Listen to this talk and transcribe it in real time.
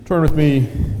Turn with me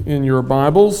in your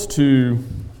Bibles to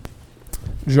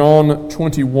John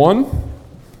 21.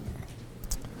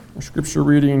 Our scripture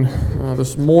reading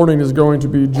this morning is going to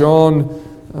be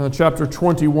John chapter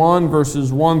 21,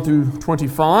 verses 1 through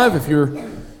 25. If you're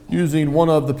using one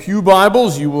of the Pew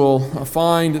Bibles, you will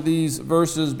find these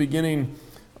verses beginning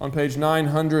on page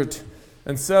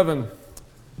 907.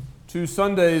 2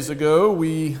 Sundays ago,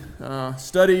 we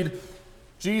studied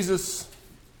Jesus'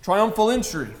 triumphal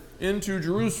entry into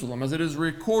Jerusalem, as it is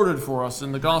recorded for us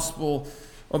in the Gospel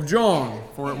of John,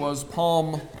 for it was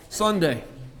Palm Sunday.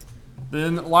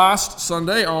 Then last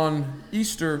Sunday, on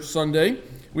Easter Sunday,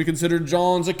 we considered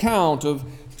John's account of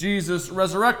Jesus'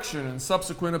 resurrection and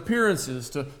subsequent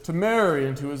appearances to Mary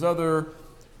and to his other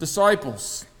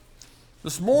disciples.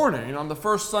 This morning, on the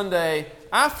first Sunday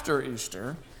after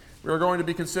Easter, we are going to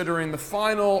be considering the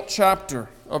final chapter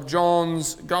of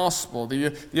John's Gospel, the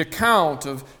account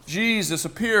of Jesus'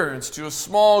 appearance to a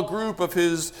small group of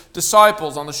his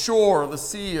disciples on the shore of the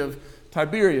Sea of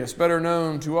Tiberias, better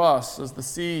known to us as the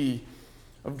Sea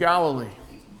of Galilee.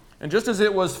 And just as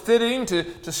it was fitting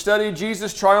to study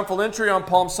Jesus' triumphal entry on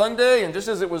Palm Sunday, and just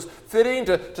as it was fitting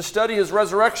to study his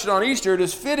resurrection on Easter, it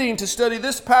is fitting to study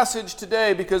this passage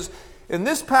today, because in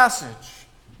this passage,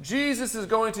 Jesus is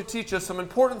going to teach us some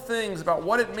important things about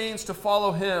what it means to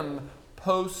follow him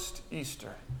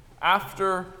post-Easter,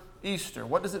 after Easter.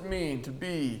 What does it mean to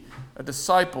be a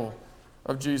disciple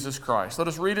of Jesus Christ? Let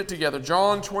us read it together.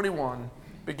 John 21,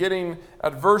 beginning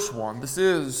at verse 1. This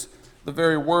is the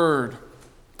very word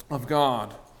of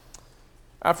God.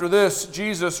 After this,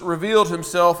 Jesus revealed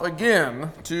himself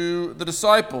again to the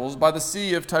disciples by the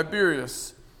Sea of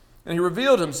Tiberias, and he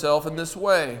revealed himself in this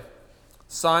way.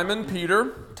 Simon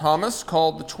Peter, Thomas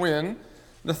called the twin,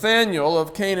 Nathanael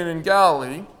of Cana in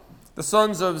Galilee, the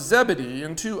sons of Zebedee,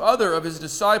 and 2 other of his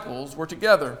disciples were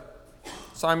together.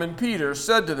 Simon Peter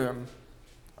said to them,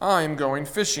 "I am going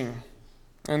fishing."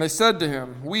 And they said to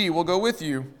him, "We will go with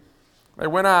you." They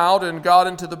went out and got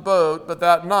into the boat, but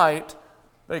that night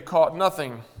they caught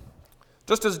nothing.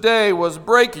 Just as day was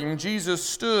breaking, Jesus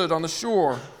stood on the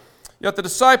shore. Yet the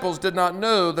disciples did not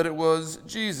know that it was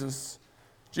Jesus.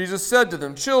 Jesus said to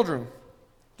them, "Children,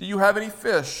 do you have any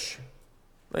fish?"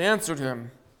 They answered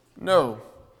him, "No."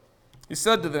 He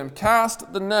said to them,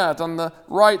 "Cast the net on the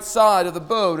right side of the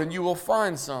boat, and you will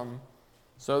find some."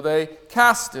 So they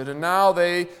cast it, and now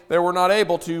they were not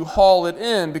able to haul it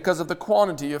in because of the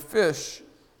quantity of fish.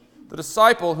 The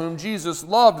disciple whom Jesus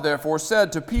loved, therefore,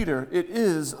 said to Peter, "It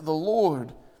is the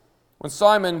Lord." When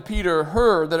Simon Peter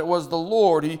heard that it was the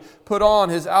Lord, he put on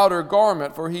his outer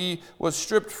garment, for he was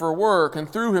stripped for work, and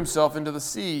threw himself into the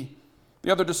sea.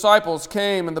 The other disciples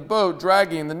came in the boat,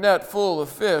 dragging the net full of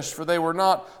fish, for they were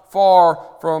not far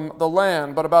from the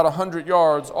land, but about 100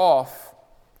 yards off.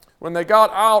 When they got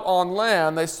out on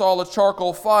land, they saw a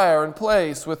charcoal fire in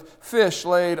place, with fish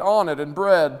laid on it and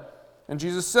bread. And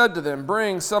Jesus said to them,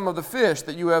 "Bring some of the fish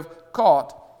that you have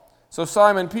caught." So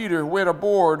Simon Peter went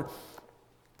aboard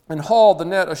and hauled the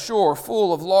net ashore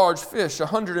full of large fish,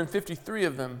 153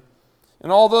 of them. And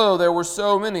although there were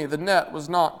so many, the net was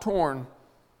not torn.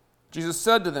 Jesus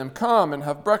said to them, "Come and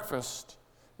have breakfast."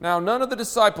 Now none of the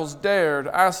disciples dared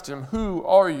ask him, "Who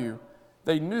are you?"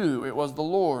 They knew it was the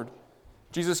Lord.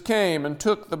 Jesus came and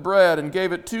took the bread and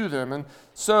gave it to them, and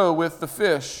so with the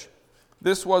fish.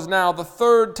 This was now the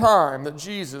 3rd time that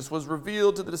Jesus was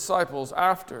revealed to the disciples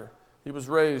after he was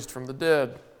raised from the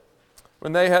dead.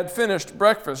 When they had finished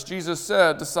breakfast, Jesus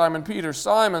said to Simon Peter,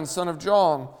 "Simon, son of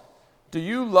John, do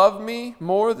you love me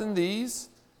more than these?"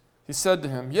 He said to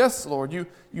him, "Yes, Lord, you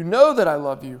know that I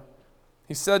love you."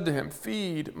 He said to him,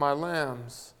 "Feed my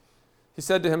lambs." He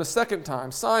said to him a second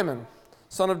time, "Simon,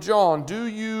 son of John, do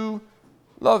you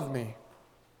love me?"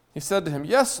 He said to him,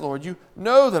 "Yes, Lord, you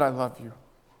know that I love you."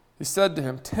 He said to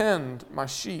him, "Tend my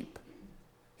sheep."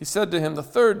 He said to him the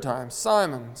 3rd time,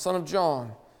 "Simon, son of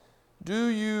John, do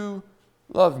you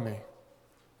love me?"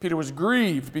 Peter was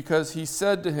grieved because he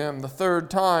said to him the 3rd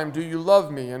time, "Do you love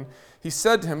me?" And he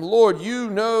said to him, "Lord, you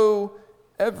know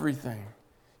everything.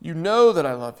 You know that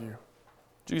I love you."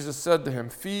 Jesus said to him,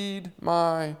 "Feed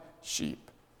my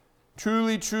sheep.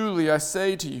 Truly, truly, I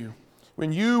say to you,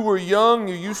 when you were young,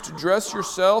 you used to dress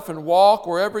yourself and walk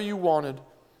wherever you wanted.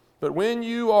 But when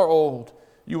you are old,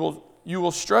 you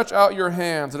will stretch out your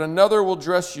hands, and another will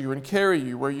dress you and carry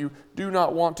you where you do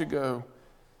not want to go."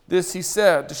 This he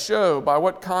said to show by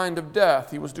what kind of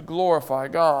death he was to glorify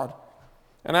God.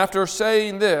 And after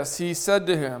saying this, he said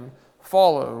to him,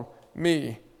 "Follow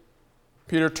me."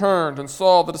 Peter turned and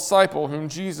saw the disciple whom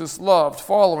Jesus loved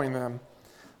following them,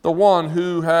 the one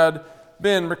who had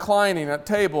been reclining at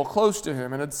table close to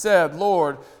him and had said,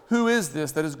 "Lord, who is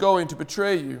this that is going to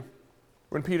betray you?"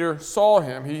 When Peter saw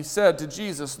him, he said to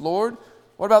Jesus, "Lord,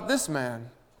 what about this man?"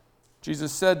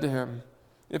 Jesus said to him,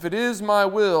 "If it is my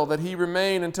will that he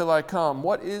remain until I come,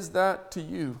 what is that to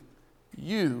you?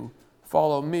 You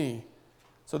follow me."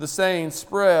 So the saying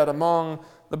spread among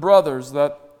the brothers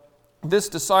that this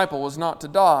disciple was not to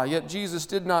die. Yet Jesus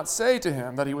did not say to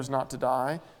him that he was not to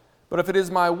die. "But if it is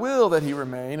my will that he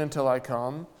remain until I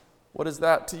come, what is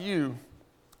that to you?"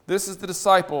 This is the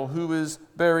disciple who is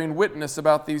bearing witness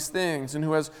about these things and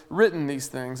who has written these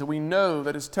things, and we know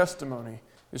that his testimony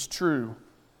is true.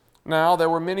 Now there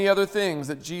were many other things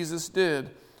that Jesus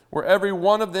did. Were every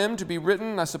one of them to be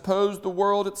written, I suppose the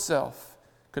world itself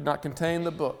could not contain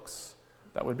the books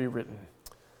that would be written.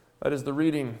 That is the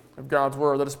reading of God's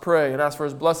word. Let us pray and ask for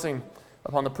his blessing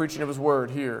upon the preaching of his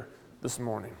word here this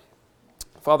morning.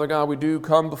 Father God, we do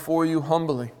come before you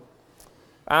humbly,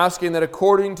 asking that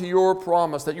according to your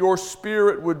promise, that your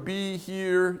Spirit would be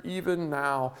here even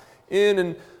now,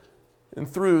 in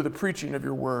and through the preaching of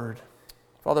your word.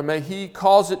 Father, may he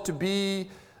cause it to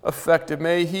be effective.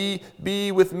 May he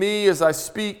be with me as I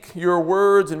speak your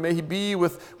words, and may he be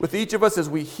with each of us as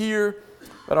we hear,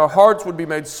 that our hearts would be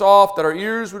made soft, that our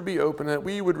ears would be open, that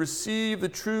we would receive the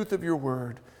truth of your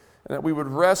word, and that we would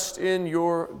rest in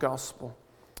your gospel.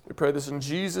 We pray this in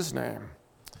Jesus' name.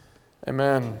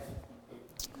 Amen.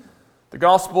 The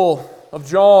Gospel of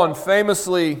John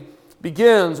famously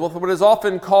begins with what is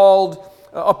often called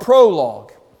a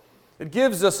prologue. It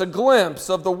gives us a glimpse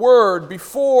of the Word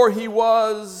before he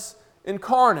was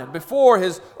incarnate, before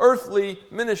his earthly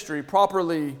ministry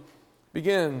properly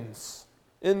begins.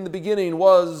 In the beginning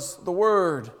was the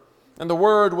Word, and the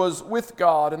Word was with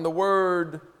God, and the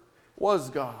Word was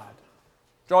God.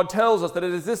 John tells us that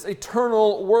it is this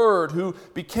eternal Word who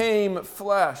became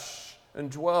flesh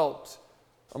and dwelt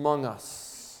among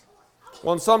us.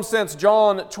 Well, in some sense,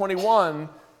 John 21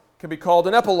 can be called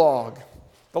an epilogue.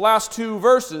 The last two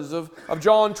verses of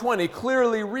John 20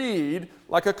 clearly read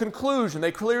like a conclusion.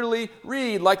 They clearly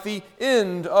read like the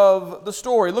end of the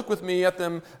story. Look with me at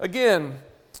them again.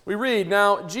 We read,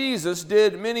 "Now Jesus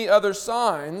did many other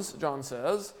signs," John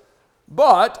says,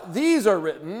 "but these are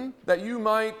written that you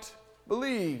might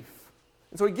believe."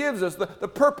 And so he gives us the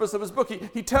purpose of his book.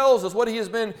 He tells us what he has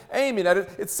been aiming at.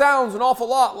 It sounds an awful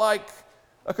lot like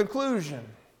a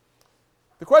conclusion.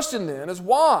 The question then is,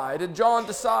 why did John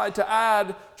decide to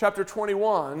add chapter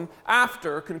 21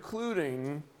 after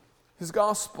concluding his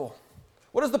gospel?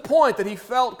 What is the point that he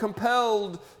felt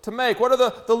compelled to make? What are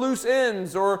the loose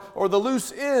ends or the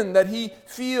loose end that he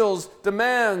feels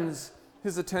demands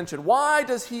his attention? Why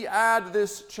does he add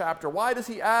this chapter? Why does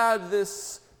he add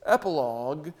this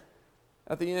epilogue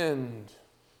at the end?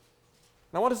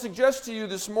 And I want to suggest to you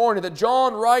this morning that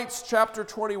John writes chapter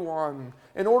 21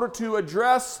 in order to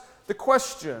address the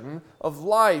question of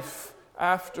life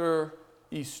after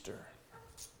Easter.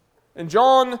 In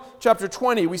John chapter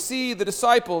 20, we see the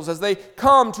disciples as they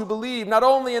come to believe not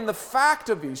only in the fact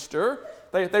of Easter,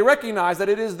 they recognize that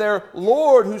it is their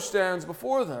Lord who stands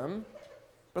before them,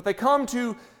 but they come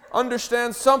to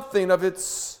understand something of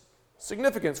its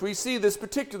significance. We see this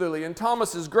particularly in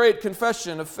Thomas's great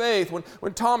confession of faith.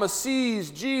 When Thomas sees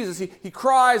Jesus, he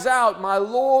cries out, "My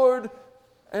Lord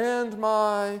and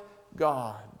my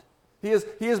God." He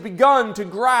has begun to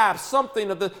grasp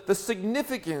something of the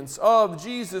significance of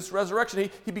Jesus' resurrection.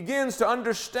 He begins to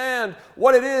understand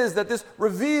what it is that this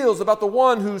reveals about the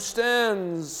one who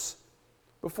stands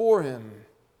before him.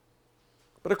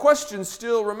 But a question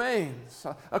still remains.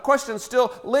 A question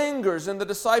still lingers in the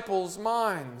disciples'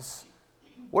 minds.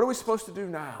 What are we supposed to do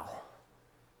now?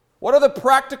 What are the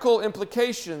practical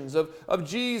implications of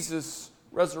Jesus'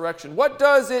 resurrection? What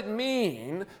does it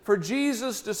mean for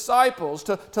Jesus' disciples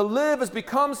to live as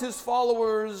becomes his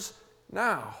followers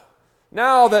now?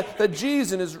 Now that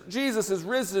Jesus is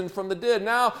risen from the dead,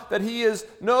 now that he is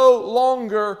no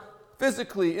longer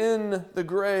physically in the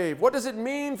grave. What does it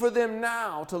mean for them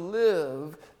now to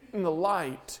live in the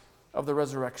light of the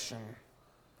resurrection?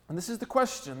 And this is the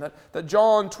question that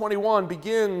John 21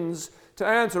 begins to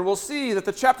answer. We'll see that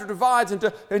the chapter divides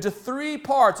into three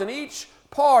parts, and each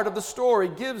part of the story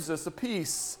gives us a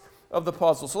piece of the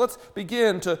puzzle. So let's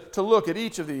begin to look at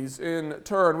each of these in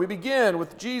turn. We begin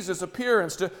with Jesus'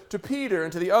 appearance to Peter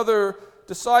and to the other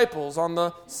disciples on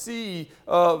the Sea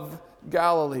of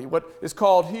Galilee, what is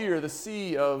called here the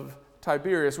Sea of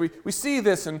Tiberias. We see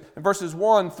this in verses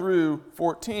 1 through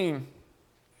 14.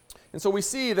 And so we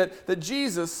see that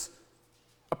Jesus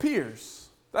appears.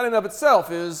 That in of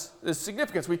itself is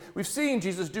significance. We've seen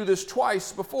Jesus do this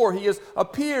twice before. He has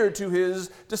appeared to his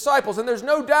disciples, and there's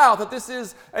no doubt that this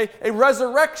is a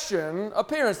resurrection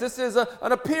appearance. This is an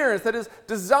appearance that is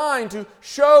designed to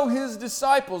show his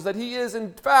disciples that he is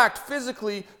in fact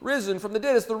physically risen from the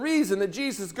dead. It's the reason that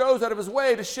Jesus goes out of his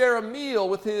way to share a meal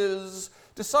with his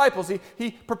disciples.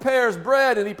 He prepares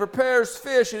bread and he prepares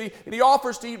fish and he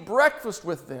offers to eat breakfast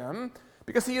with them,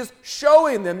 because he is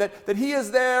showing them that he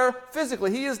is there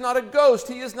physically. He is not a ghost.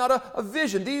 He is not a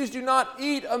vision. These do not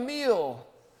eat a meal.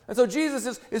 And so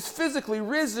Jesus is physically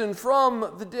risen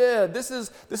from the dead. This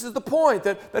is the point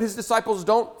that his disciples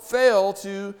don't fail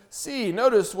to see.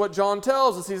 Notice what John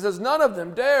tells us. He says, none of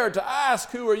them dared to ask,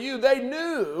 "Who are you?" They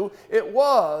knew it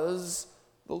was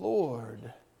the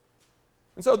Lord.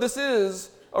 And so this is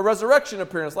a resurrection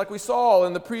appearance, like we saw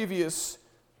in the previous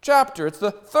chapter. It's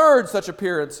the third such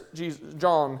appearance,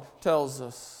 John tells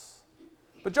us.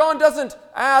 But John doesn't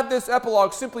add this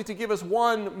epilogue simply to give us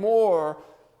one more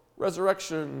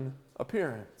resurrection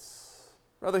appearance.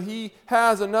 Rather, he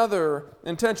has another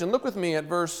intention. Look with me at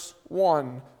verse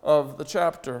 1 of the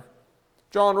chapter.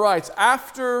 John writes,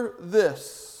 "After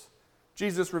this,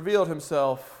 Jesus revealed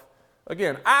himself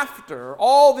again." After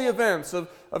all the events of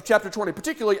chapter 20,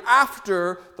 particularly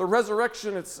after the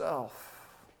resurrection itself.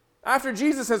 After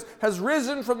Jesus has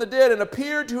risen from the dead and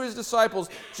appeared to his disciples,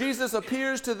 Jesus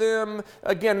appears to them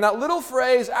again. That little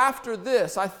phrase, "after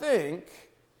this," I think,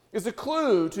 is a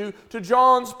clue to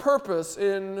John's purpose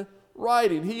in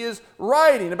writing. He is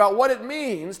writing about what it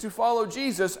means to follow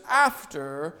Jesus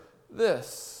after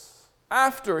this,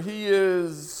 after he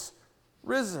is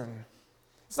risen.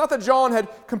 It's not that John had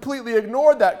completely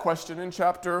ignored that question in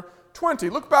chapter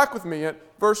 20. Look back with me at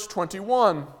verse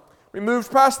 21. We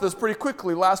moved past this pretty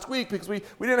quickly last week because we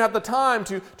didn't have the time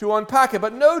to unpack it.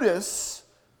 But notice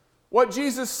what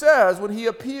Jesus says when he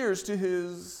appears to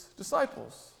his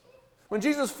disciples. When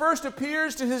Jesus first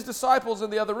appears to his disciples in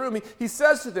the other room, he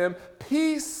says to them,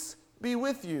 "Peace be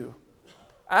with you.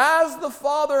 As the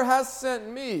Father has sent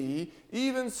me,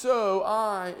 even so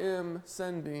I am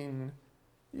sending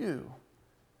you."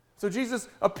 So Jesus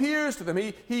appears to them.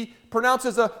 He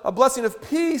pronounces a blessing of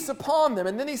peace upon them.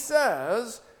 And then he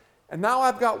says, "And now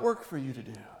I've got work for you to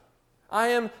do. I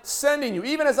am sending you.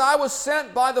 Even as I was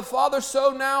sent by the Father,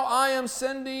 so now I am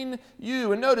sending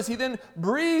you." And notice, he then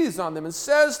breathes on them and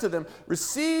says to them,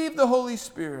 "Receive the Holy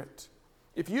Spirit.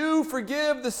 If you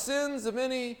forgive the sins of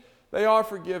any, they are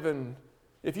forgiven.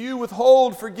 If you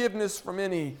withhold forgiveness from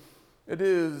any, it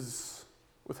is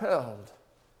withheld."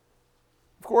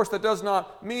 Of course, that does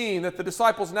not mean that the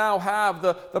disciples now have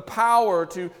the power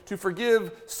to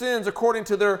forgive sins according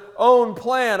to their own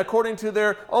plan, according to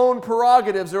their own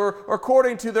prerogatives, or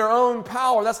according to their own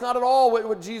power. That's not at all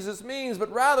what Jesus means,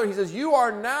 but rather he says, "You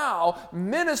are now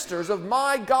ministers of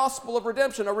my gospel of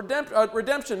redemption," a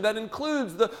redemption that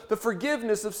includes the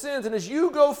forgiveness of sins. And as you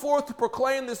go forth to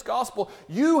proclaim this gospel,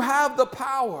 you have the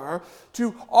power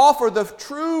to offer the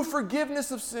true forgiveness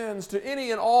of sins to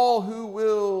any and all who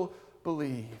will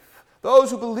believe. Those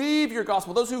who believe your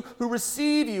gospel, those who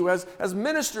receive you as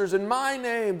ministers in my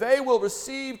name, they will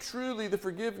receive truly the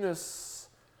forgiveness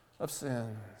of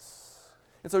sins.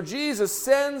 And so Jesus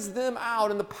sends them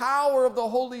out in the power of the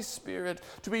Holy Spirit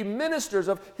to be ministers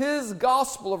of his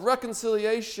gospel of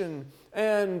reconciliation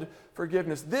and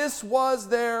forgiveness. This was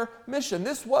their mission.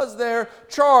 This was their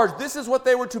charge. This is what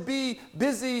they were to be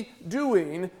busy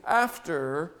doing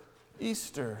after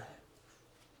Easter.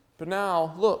 But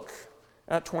now, look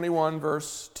at 21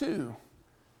 verse 2.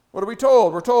 What are we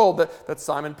told? We're told that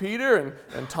Simon Peter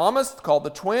and Thomas, called the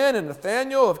twin, and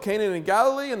Nathanael of Cana in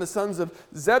Galilee, and the sons of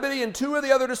Zebedee, and two of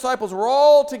the other disciples were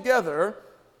all together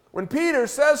when Peter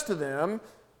says to them,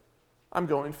 "I'm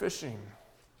going fishing."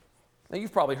 Now,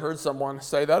 you've probably heard someone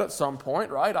say that at some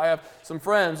point, right? I have some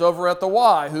friends over at the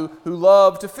Y who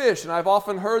love to fish, and I've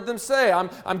often heard them say,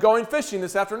 I'm going fishing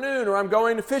this afternoon, or I'm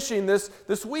going fishing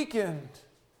this weekend.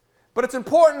 But it's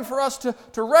important for us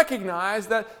to recognize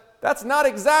that that's not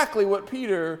exactly what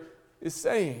Peter is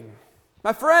saying.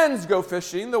 My friends go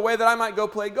fishing the way that I might go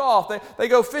play golf. They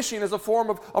go fishing as a form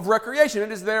of recreation. It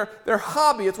is their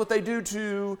hobby. It's what they do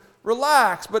to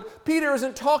relax. But Peter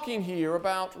isn't talking here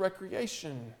about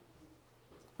recreation.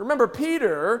 Remember,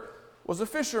 Peter was a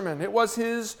fisherman. It was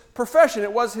his profession.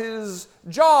 It was his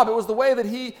job. It was the way that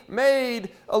he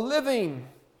made a living.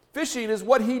 Fishing is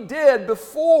what he did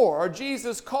before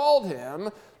Jesus called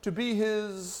him to be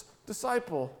his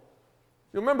disciple.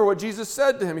 You remember what Jesus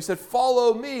said to him. He said,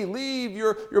 "Follow me, leave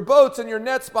your boats and your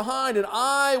nets behind, and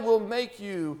I will make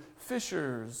you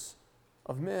fishers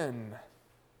of men."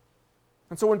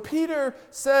 And so when Peter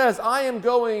says, "I am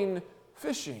going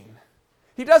fishing,"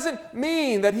 He doesn't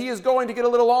mean that he is going to get a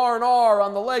little R&R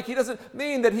on the lake. He doesn't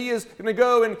mean that he is going to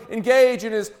go and engage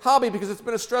in his hobby because it's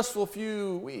been a stressful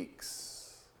few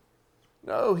weeks.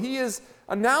 No, he is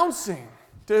announcing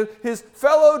to his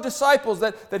fellow disciples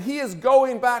that he is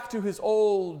going back to his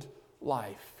old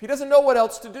life. He doesn't know what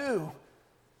else to do.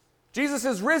 Jesus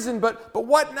is risen, but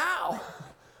what now?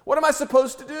 What am I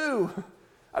supposed to do?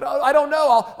 I don't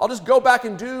know. I'll just go back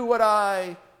and do what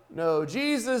I know.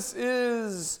 Jesus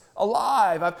is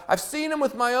alive. I've seen him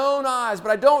with my own eyes, but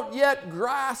I don't yet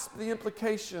grasp the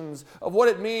implications of what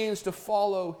it means to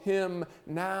follow him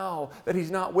now that he's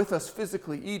not with us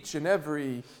physically each and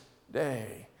every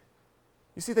day.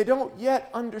 You see, they don't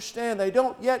yet understand, they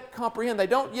don't yet comprehend, they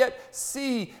don't yet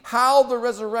see how the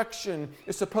resurrection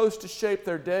is supposed to shape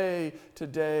their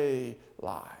day-to-day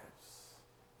lives.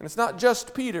 And it's not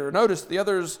just Peter. Notice the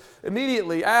others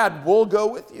immediately add, "We'll go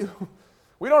with you."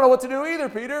 We don't know what to do either,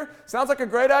 Peter. Sounds like a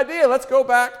great idea. Let's go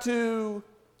back to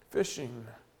fishing.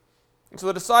 And so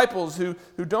the disciples who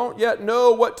don't yet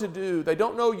know what to do, they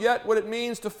don't know yet what it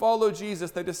means to follow Jesus,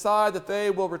 they decide that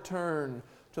they will return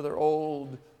to their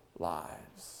old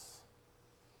lives.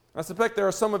 I suspect there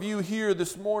are some of you here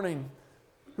this morning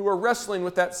who are wrestling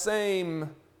with that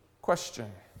same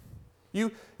question.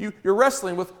 You're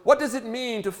wrestling with what does it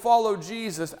mean to follow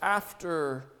Jesus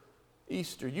after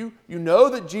Easter. You know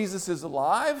that Jesus is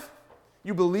alive.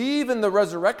 You believe in the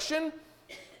resurrection,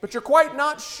 but you're quite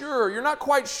not sure. You're not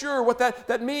quite sure what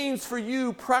that means for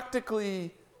you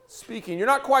practically speaking. You're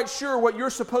not quite sure what you're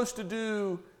supposed to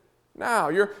do now.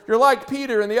 You're like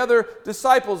Peter and the other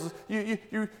disciples.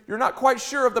 You're not quite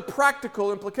sure of the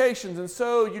practical implications, and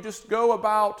so you just go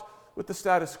about with the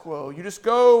status quo. You just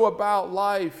go about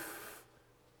life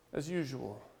as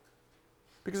usual.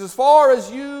 Because as far as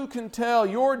you can tell,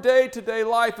 your day-to-day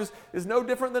life is no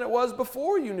different than it was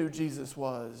before you knew Jesus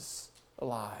was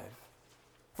alive.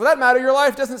 For that matter, your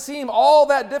life doesn't seem all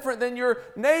that different than your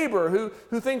neighbor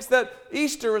who thinks that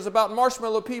Easter is about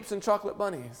marshmallow peeps and chocolate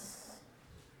bunnies.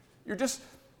 You're just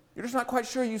not quite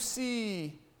sure you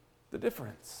see the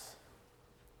difference.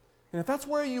 And if that's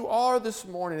where you are this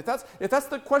morning, if that's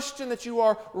the question that you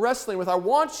are wrestling with, I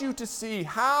want you to see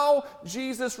how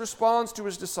Jesus responds to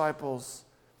his disciples.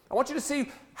 I want you to see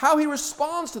how he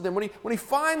responds to them when he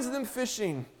finds them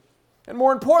fishing. And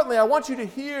more importantly, I want you to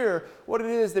hear what it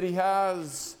is that he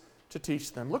has to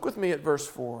teach them. Look with me at verse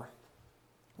 4.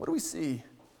 What do we see?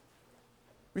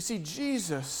 We see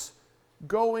Jesus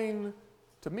going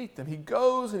to meet them. He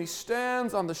goes and he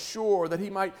stands on the shore that he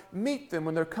might meet them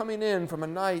when they're coming in from a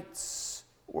night's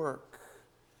work.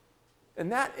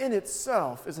 And that in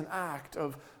itself is an act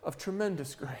of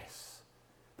tremendous grace.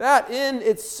 That in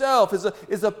itself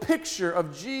is a picture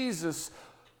of Jesus'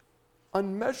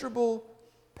 unmeasurable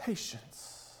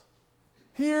patience.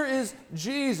 Here is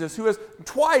Jesus who has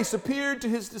twice appeared to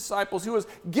his disciples, who has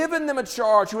given them a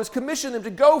charge, who has commissioned them to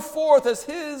go forth as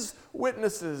his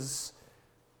witnesses.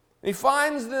 And he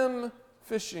finds them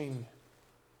fishing,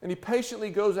 and he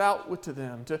patiently goes out to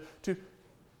them to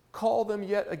call them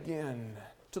yet again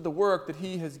to the work that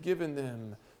he has given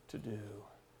them to do.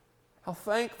 How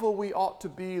thankful we ought to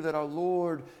be that our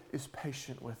Lord is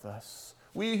patient with us.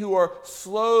 We who are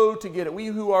slow to get it, we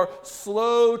who are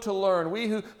slow to learn, we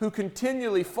who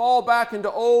continually fall back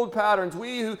into old patterns,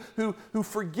 we who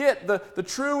forget the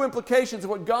true implications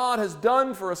of what God has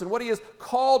done for us and what he has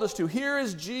called us to. Here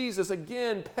is Jesus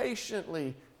again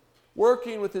patiently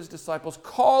working with his disciples,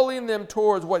 calling them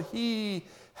towards what he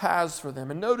has for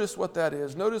them. And notice what that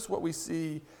is. Notice what we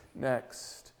see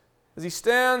next. As he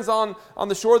stands on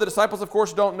the shore, the disciples, of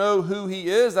course, don't know who he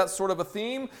is. That's sort of a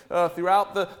theme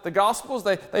throughout the Gospels.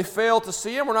 They fail to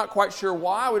see him. We're not quite sure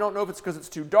why. We don't know if it's because it's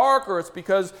too dark or it's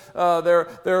because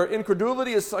their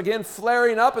incredulity is, again,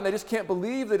 flaring up and they just can't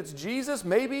believe that it's Jesus.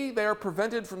 Maybe they are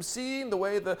prevented from seeing the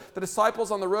way the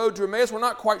disciples on the road to Emmaus. We're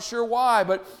not quite sure why.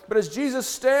 But as Jesus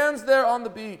stands there on the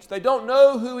beach, they don't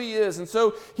know who he is. And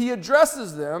so he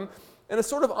addresses them in a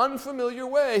sort of unfamiliar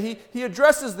way. He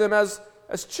addresses them as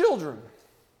children.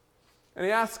 And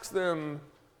he asks them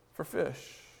for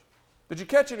fish. Did you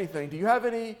catch anything? Do you have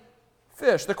any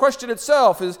fish? The question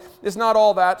itself is not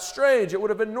all that strange. It would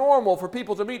have been normal for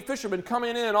people to meet fishermen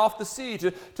coming in off the sea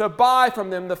to buy from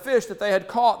them the fish that they had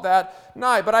caught that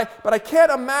night. But I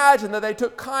can't imagine that they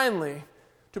took kindly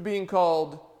to being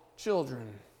called children.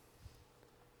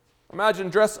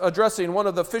 Imagine addressing one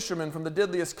of the fishermen from The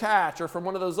Deadliest Catch or from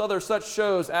one of those other such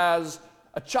shows as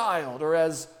a child or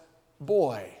as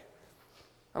boy.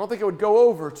 I don't think it would go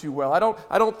over too well.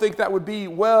 I don't think that would be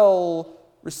well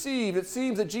received. It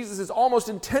seems that Jesus is almost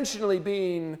intentionally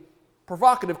being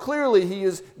provocative. Clearly, he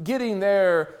is getting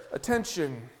their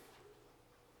attention.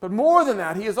 But more than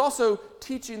that, he is also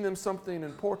teaching them something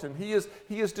important. He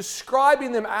is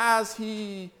describing them as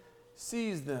he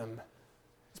sees them.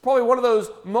 It's probably one of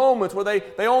those moments where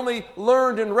they only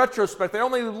learned in retrospect. They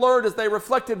only learned as they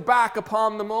reflected back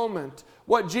upon the moment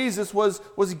what Jesus was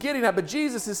getting at. But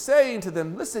Jesus is saying to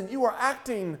them, listen, you are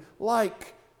acting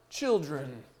like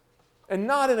children. And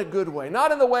not in a good way.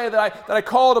 Not in the way that I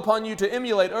called upon you to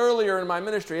emulate earlier in my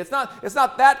ministry. It's not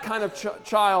that kind of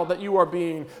child that you are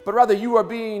being, but rather you are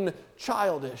being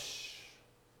childish.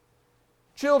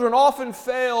 Children often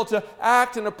fail to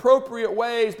act in appropriate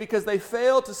ways because they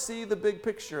fail to see the big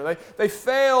picture. They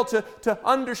fail to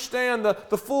understand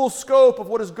the full scope of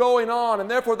what is going on,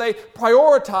 and therefore they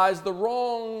prioritize the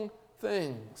wrong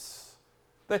things.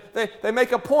 They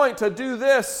make a point to do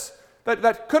this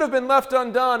that could have been left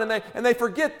undone, and they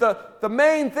forget the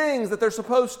main things that they're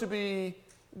supposed to be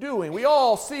doing. We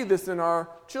all see this in our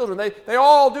children. They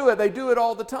all do it. They do it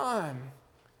all the time.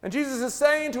 And Jesus is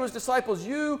saying to his disciples,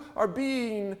 you are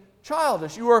being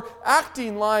childish. You are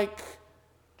acting like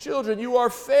children. You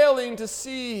are failing to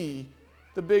see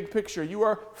the big picture. You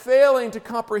are failing to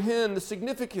comprehend the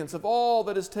significance of all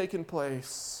that has taken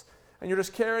place. And you're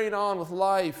just carrying on with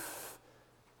life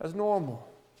as normal.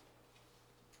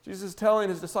 Jesus is telling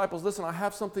his disciples, listen, I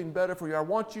have something better for you. I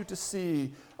want you to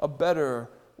see a better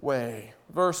way.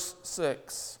 Verse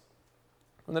 6.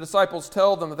 When the disciples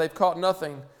tell them that they've caught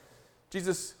nothing,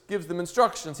 Jesus gives them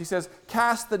instructions. He says,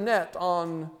 cast the net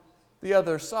on the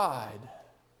other side.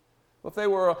 Well, if they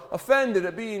were offended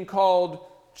at being called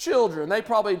children, they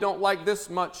probably don't like this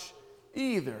much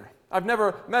either. I've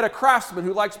never met a craftsman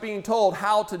who likes being told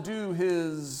how to do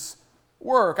his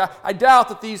work. I doubt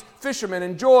that these fishermen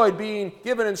enjoyed being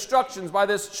given instructions by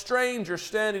this stranger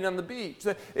standing on the beach.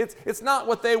 It's not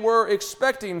what they were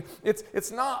expecting.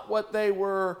 It's not what they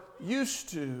were used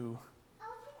to.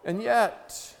 And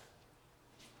yet,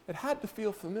 it had to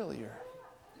feel familiar.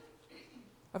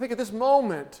 I think at this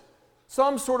moment,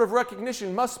 some sort of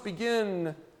recognition must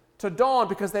begin to dawn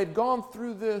because they've gone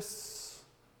through this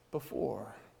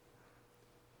before.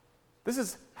 This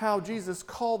is how Jesus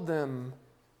called them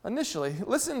initially.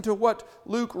 Listen to what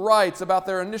Luke writes about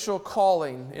their initial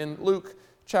calling in Luke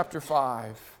chapter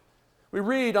 5. We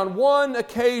read, on one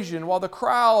occasion, while the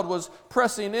crowd was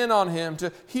pressing in on him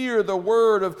to hear the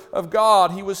word of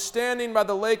God, he was standing by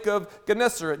the lake of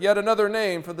Gennesaret, yet another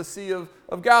name for the Sea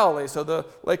of Galilee. So the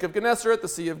lake of Gennesaret, the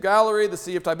Sea of Galilee, the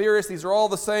Sea of Tiberias, these are all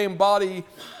the same body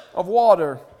of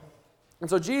water. And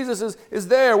so Jesus is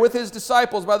there with his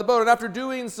disciples by the boat. And after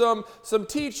doing some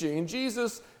teaching,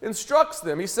 Jesus instructs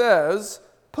them. He says,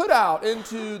 put out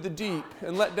into the deep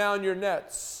and let down your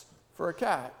nets for a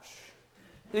catch.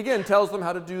 He again tells them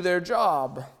how to do their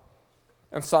job.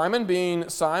 And Simon, being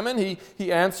Simon,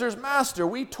 he answers, Master,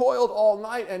 we toiled all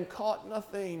night and caught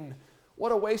nothing.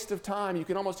 What a waste of time. You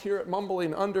can almost hear it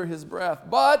mumbling under his breath.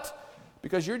 But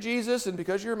because you're Jesus and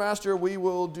because you're Master, we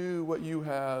will do what you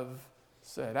have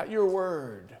said. At your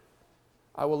word,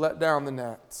 I will let down the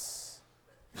nets.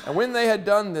 And when they had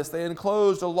done this, they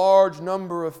enclosed a large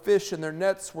number of fish, and their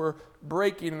nets were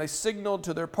breaking. And they signaled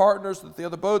to their partners so that the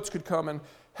other boats could come and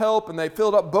help. And they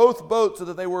filled up both boats so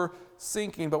that they were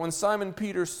sinking. But when Simon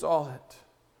Peter saw it,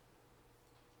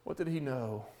 what did he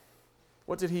know?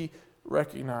 What did he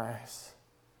recognize?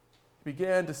 He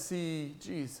began to see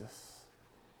Jesus.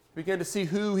 He began to see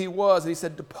who he was. And he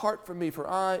said, depart from me, for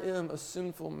I am a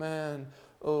sinful man,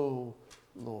 O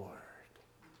Lord.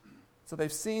 So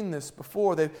they've seen this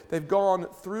before. They've gone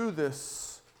through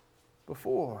this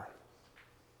before.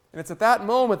 And it's at that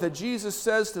moment that Jesus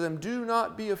says to them, do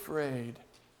not be afraid.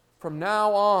 From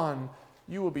now on,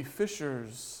 you will be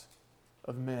fishers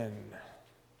of men.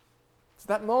 It's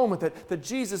that moment that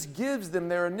Jesus gives them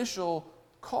their initial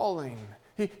calling.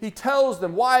 He tells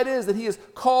them why it is that he has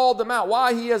called them out,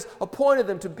 why he has appointed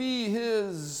them to be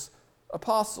his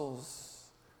apostles.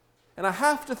 And I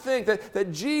have to think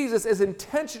that Jesus is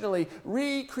intentionally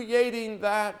recreating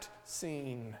that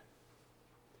scene.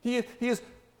 He is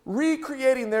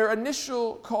recreating their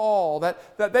initial call,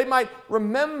 that they might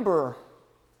remember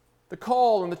the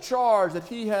call and the charge that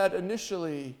he had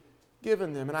initially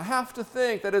given them. And I have to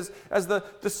think that as the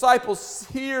disciples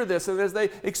hear this and as they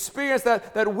experience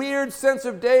that weird sense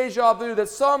of deja vu, that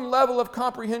some level of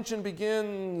comprehension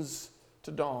begins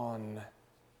to dawn.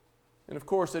 And of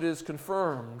course it is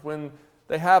confirmed when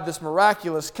they have this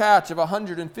miraculous catch of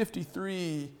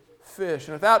 153 fish.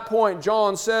 And at that point,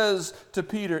 John says to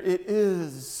Peter, it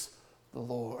is the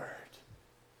Lord.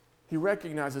 He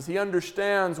recognizes, he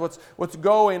understands what's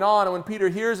going on. And when Peter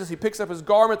hears this, he picks up his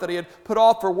garment that he had put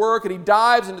off for work and he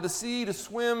dives into the sea to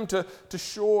swim to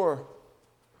shore.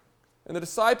 And the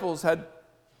disciples had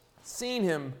seen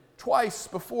him twice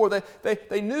before.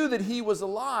 They knew that he was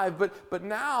alive, but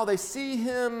now they see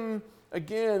him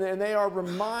again, and they are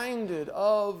reminded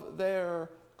of their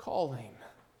calling.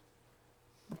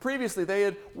 Previously, they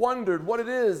had wondered what it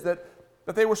is that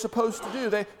they were supposed to do.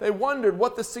 They wondered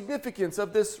what the significance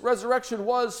of this resurrection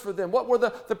was for them. What were the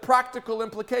practical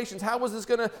implications? How was this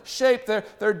going to shape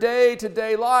their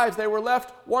day-to-day lives? They were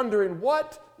left wondering,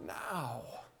 what now?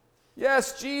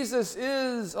 Yes, Jesus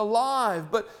is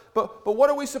alive, but what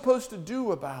are we supposed to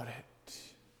do about it?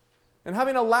 And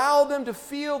having allowed them to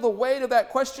feel the weight of that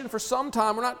question for some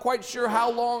time, we're not quite sure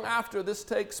how long after this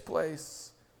takes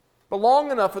place, but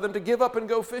long enough for them to give up and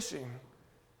go fishing.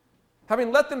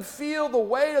 Having let them feel the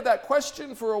weight of that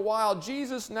question for a while,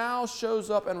 Jesus now shows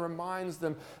up and reminds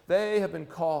them they have been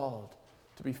called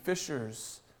to be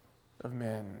fishers of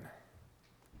men.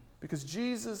 Because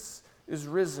Jesus is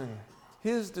risen,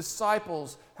 his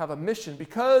disciples have a mission.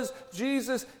 Because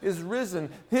Jesus is risen,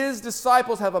 his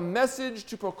disciples have a message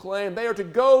to proclaim. They are to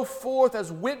go forth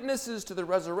as witnesses to the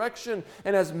resurrection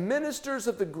and as ministers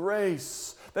of the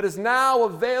grace that is now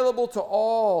available to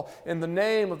all in the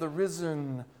name of the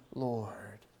risen Lord.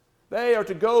 They are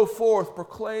to go forth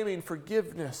proclaiming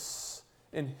forgiveness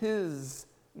in his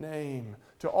name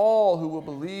to all who will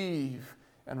believe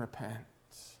and repent.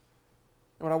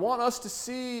 And what I want us to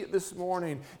see this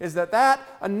morning is that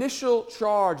initial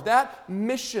charge, that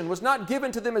mission was not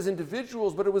given to them as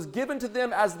individuals, but it was given to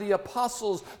them as the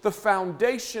apostles, the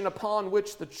foundation upon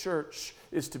which the church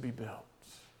is to be built.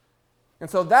 And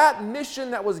so that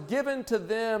mission that was given to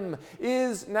them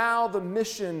is now the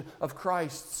mission of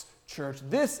Christ's church.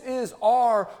 This is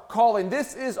our calling.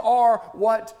 This is our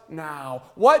what now?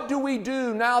 What do we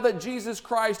do now that Jesus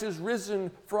Christ is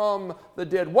risen from the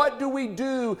dead? What do we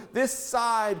do this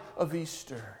side of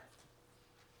Easter?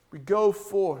 We go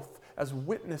forth as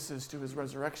witnesses to his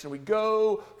resurrection. We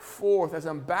go forth as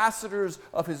ambassadors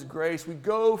of his grace. We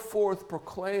go forth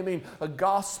proclaiming a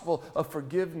gospel of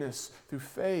forgiveness through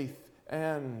faith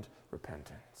and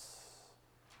repentance.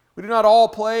 We do not all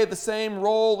play the same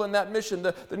role in that mission.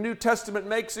 The New Testament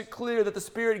makes it clear that the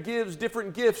Spirit gives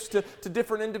different gifts to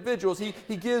different individuals.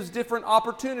 He gives different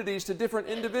opportunities to different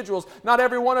individuals. Not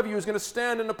every one of you is going to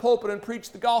stand in the pulpit and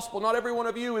preach the gospel. Not every one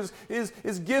of you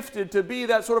is gifted to be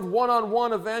that sort of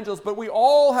one-on-one evangelist, but we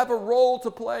all have a role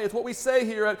to play. It's what we say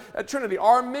here at Trinity.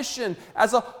 Our mission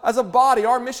as a body,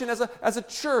 our mission as a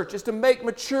church is to make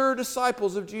mature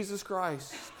disciples of Jesus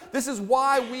Christ. This is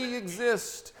why we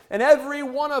exist. And every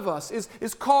one of us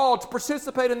is called to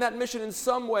participate in that mission in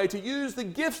some way, to use the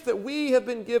gifts that we have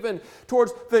been given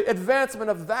towards the advancement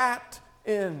of that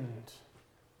end.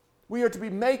 We are to be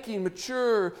making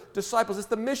mature disciples. It's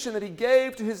the mission that he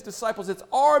gave to his disciples. It's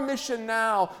our mission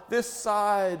now, this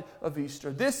side of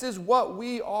Easter. This is what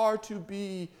we are to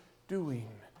be doing.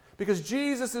 Because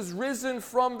Jesus is risen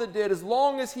from the dead. As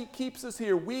long as he keeps us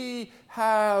here, we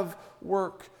have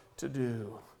work to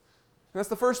do. And that's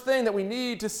the first thing that we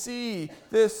need to see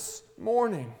this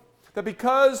morning. That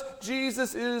because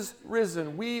Jesus is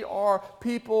risen, we are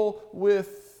people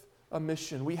with a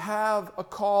mission. We have a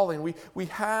calling. We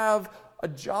have a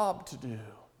job to do.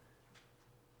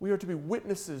 We are to be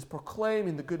witnesses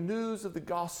proclaiming the good news of the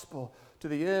gospel to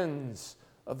the ends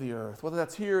of the earth. Whether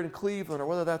that's here in Cleveland or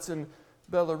whether that's in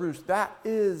Belarus. That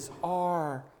is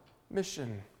our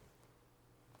mission.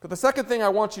 But the second thing I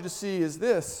want you to see is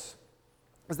this.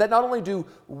 Is that not only do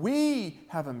we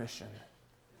have a mission,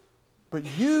 but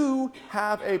you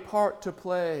have a part to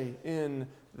play in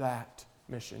that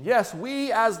mission. Yes,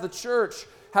 we as the church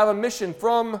have a mission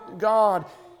from God,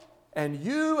 and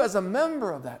you as a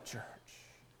member of that church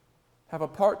have a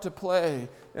part to play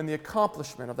in the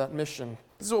accomplishment of that mission.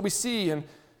 This is what we see in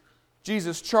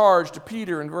Jesus' charge to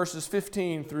Peter in verses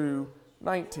 15 through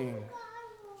 19.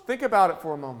 Think about it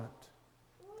for a moment.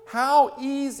 How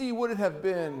easy would it have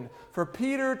been for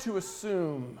Peter to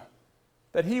assume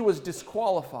that he was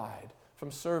disqualified from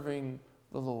serving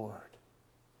the Lord?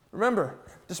 Remember,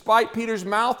 despite Peter's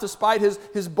mouth, despite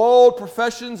his bold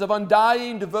professions of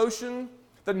undying devotion,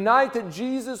 the night that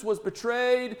Jesus was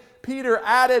betrayed, Peter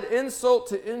added insult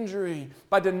to injury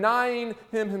by denying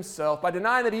him himself, by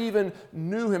denying that he even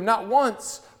knew him, not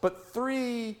once, but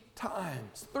 3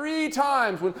 times. 3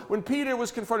 times when Peter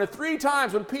was confronted. 3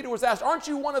 times when Peter was asked, aren't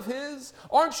you one of his?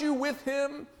 Aren't you with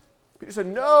him? Peter said,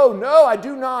 no, I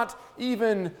do not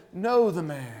even know the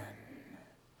man.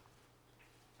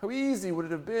 How easy would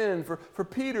it have been for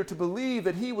Peter to believe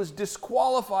that he was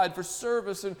disqualified for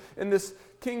service in this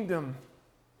kingdom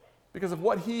because of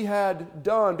what he had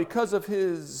done, because of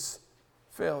his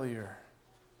failure.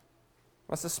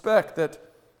 I suspect that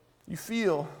you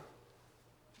feel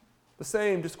the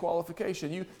same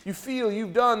disqualification. You feel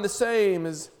you've done the same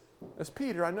as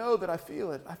Peter. I know that I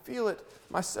feel it. I feel it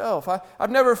myself. I've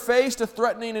never faced a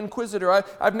threatening inquisitor.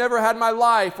 I've never had my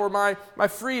life or my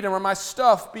freedom or my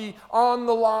stuff be on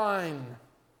the line.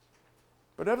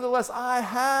 But nevertheless, I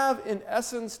have in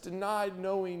essence denied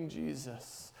knowing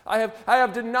Jesus. I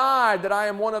have denied that I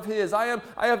am one of His. I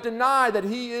have denied that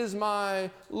He is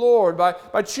my Lord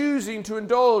by choosing to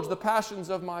indulge the passions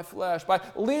of my flesh, by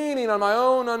leaning on my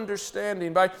own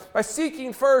understanding, by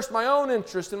seeking first my own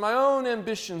interest and my own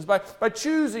ambitions, by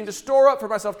choosing to store up for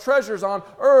myself treasures on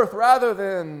earth rather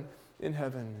than in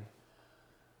heaven.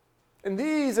 In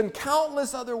these and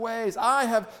countless other ways, I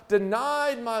have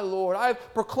denied my Lord. I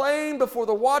have proclaimed before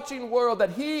the watching world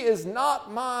that He is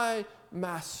not my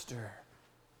master.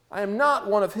 I am not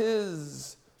one of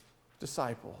His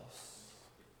disciples.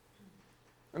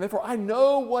 And therefore, I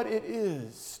know what it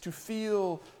is to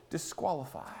feel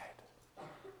disqualified.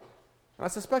 And I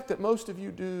suspect that most of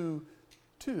you do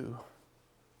too.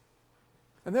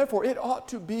 And therefore, it ought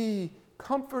to be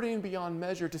comforting beyond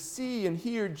measure to see and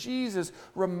hear Jesus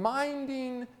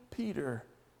reminding Peter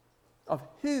of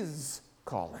his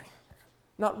calling.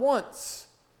 Not once,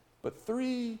 but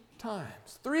 3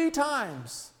 times. 3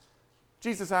 times.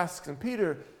 Jesus asks him,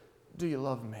 Peter, do you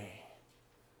love me?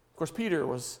 Of course, Peter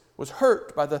was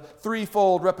hurt by the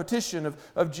threefold repetition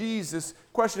of Jesus'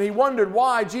 question. He wondered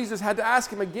why Jesus had to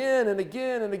ask him again and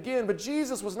again and again. But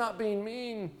Jesus was not being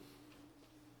mean.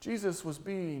 Jesus was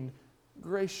being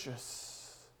gracious.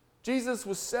 Jesus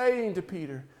was saying to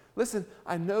Peter, listen,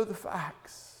 I know the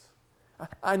facts.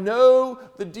 I know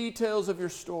the details of your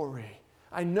story.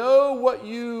 I know what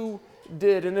you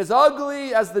did. And as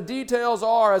ugly as the details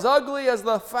are, as ugly as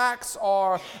the facts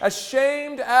are, as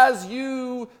shamed as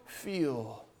you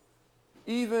feel,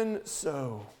 even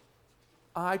so,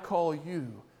 I call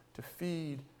you to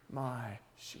feed my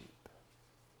sheep.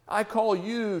 I call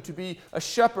you to be a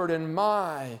shepherd in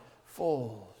my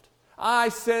fold. I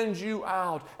send you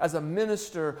out as a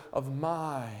minister of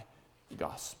my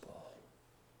gospel.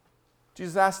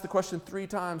 Jesus asked the question 3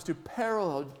 times to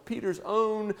parallel Peter's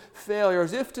own failure,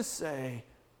 as if to say,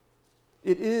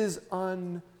 it is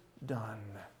undone.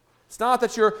 It's not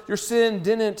that your sin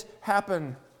didn't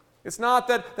happen. It's not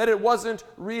that it wasn't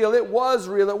real. It was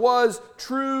real. It was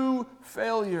true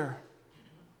failure.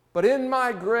 But in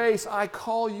my grace, I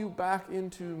call you back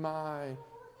into my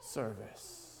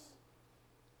service.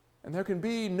 And there can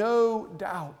be no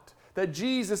doubt that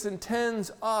Jesus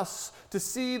intends us to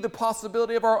see the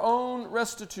possibility of our own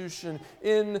restitution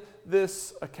in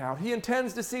this account. He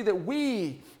intends to see that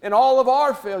we, in all of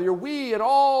our failure, we, in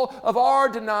all of our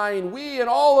denying, we, in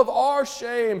all of our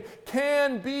shame,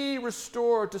 can be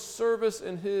restored to service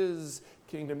in His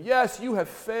kingdom. Yes, you have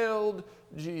failed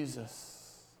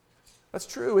Jesus. That's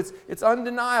true. It's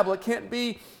undeniable. It can't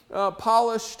be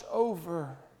polished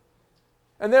over.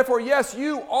 And therefore, yes,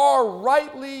 you are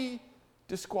rightly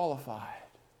disqualified.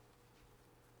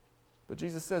 But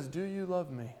Jesus says, do you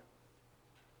love me?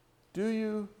 Do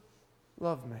you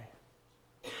love me?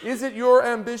 Is it your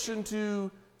ambition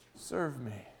to serve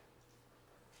me?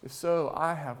 If so,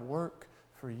 I have work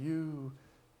for you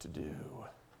to do.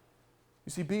 You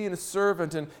see, being a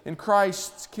servant in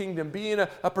Christ's kingdom, being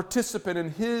a participant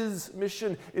in His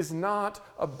mission is not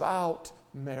about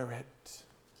merit.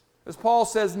 As Paul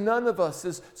says, none of us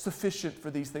is sufficient for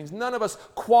these things. None of us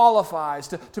qualifies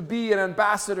to be an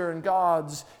ambassador in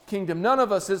God's kingdom. None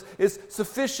of us is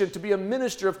sufficient to be a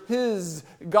minister of His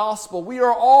gospel. We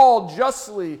are all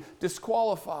justly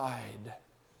disqualified.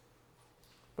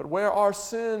 But where our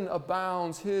sin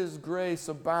abounds, His grace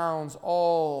abounds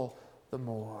all the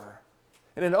more.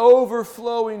 And in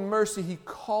overflowing mercy, He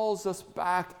calls us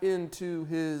back into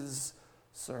His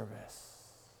service.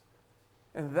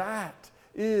 And that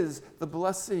is the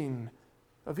blessing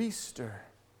of Easter.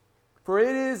 For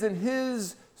it is in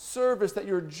His service that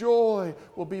your joy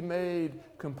will be made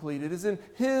complete. It is in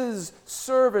His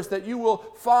service that you will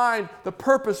find the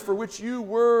purpose for which you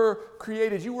were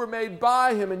created. You were made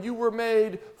by Him and you were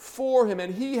made for Him.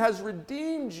 And He has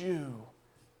redeemed you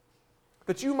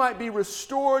that you might be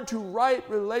restored to right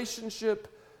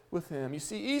relationship with Him. You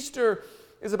see, Easter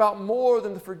is about more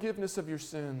than the forgiveness of your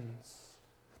sins.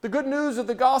 The good news of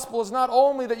the gospel is not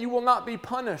only that you will not be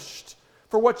punished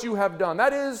for what you have done.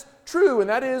 That is true and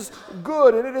that is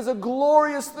good, and it is a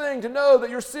glorious thing to know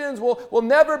that your sins will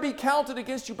never be counted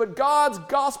against you. But God's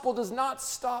gospel does not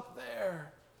stop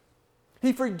there.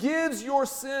 He forgives your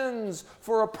sins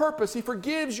for a purpose. He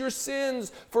forgives your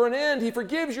sins for an end. He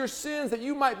forgives your sins that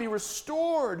you might be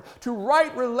restored to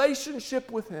right relationship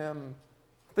with Him,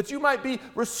 that you might be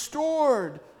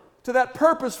restored to that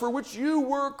purpose for which you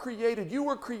were created. You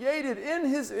were created in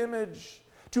His image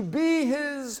to be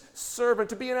His servant,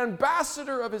 to be an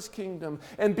ambassador of His kingdom.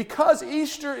 And because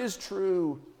Easter is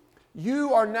true,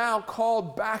 you are now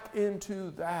called back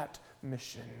into that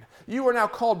mission. You are now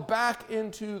called back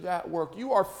into that work.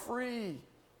 You are free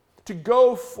to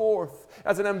go forth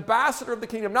as an ambassador of the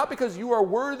kingdom, not because you are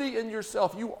worthy in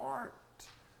yourself, you aren't,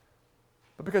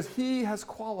 but because He has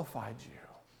qualified you.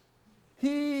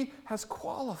 He has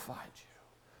qualified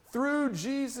you through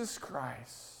Jesus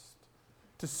Christ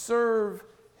to serve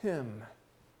Him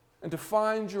and to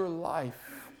find your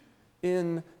life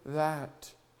in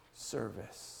that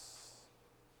service.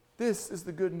 This is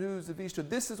the good news of Easter.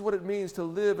 This is what it means to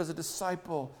live as a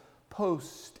disciple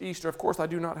post-Easter. Of course, I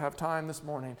do not have time this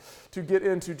morning to get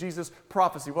into Jesus'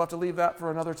 prophecy. We'll have to leave that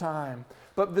for another time.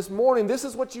 But this morning, this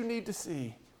is what you need to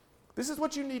see. This is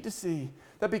what you need to see.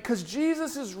 That because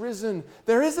Jesus is risen,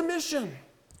 there is a mission.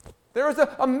 There is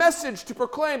a message to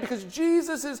proclaim. Because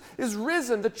Jesus is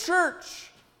risen, the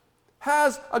church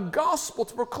has a gospel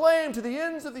to proclaim to the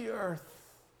ends of the earth.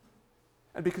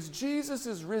 And because Jesus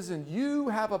is risen, you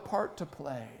have a part to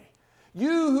play.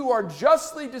 You who are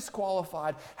justly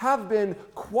disqualified have been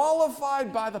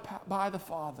qualified by the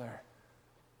Father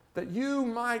that you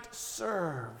might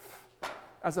serve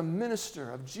as a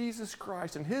minister of Jesus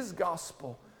Christ and His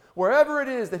gospel wherever it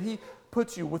is that He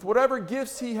puts you, with whatever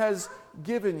gifts He has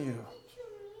given you,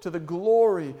 to the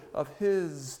glory of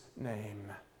His name.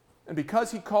 And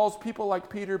because He calls people like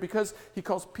Peter, because He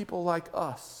calls people like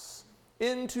us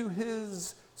into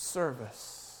His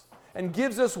service and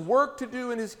gives us work to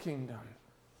do in His kingdom,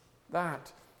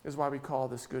 that is why we call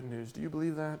this good news. Do you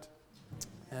believe that?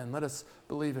 And let us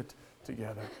believe it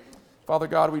together. Father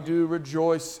God, we do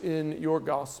rejoice in your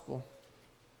gospel.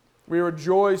 We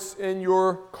rejoice in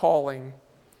your calling.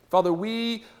 Father,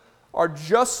 we are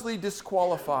justly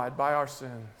disqualified by our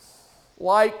sins.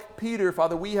 Like Peter,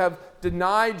 Father, we have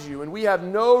denied you, and we have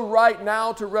no right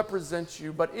now to represent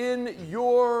you, but in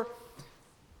your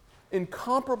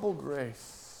incomparable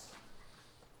grace,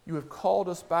 you have called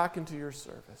us back into your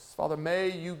service. Father,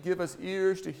 may you give us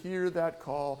ears to hear that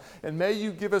call, and may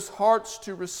you give us hearts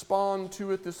to respond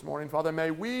to it this morning. Father,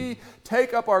 may we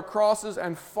take up our crosses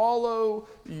and follow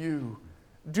you,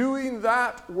 doing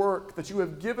that work that you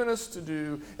have given us to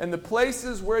do and the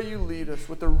places where you lead us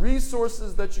with the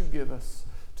resources that you give us,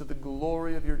 to the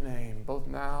glory of your name, both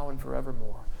now and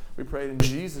forevermore. We pray it in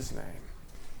Jesus' name.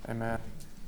 Amen.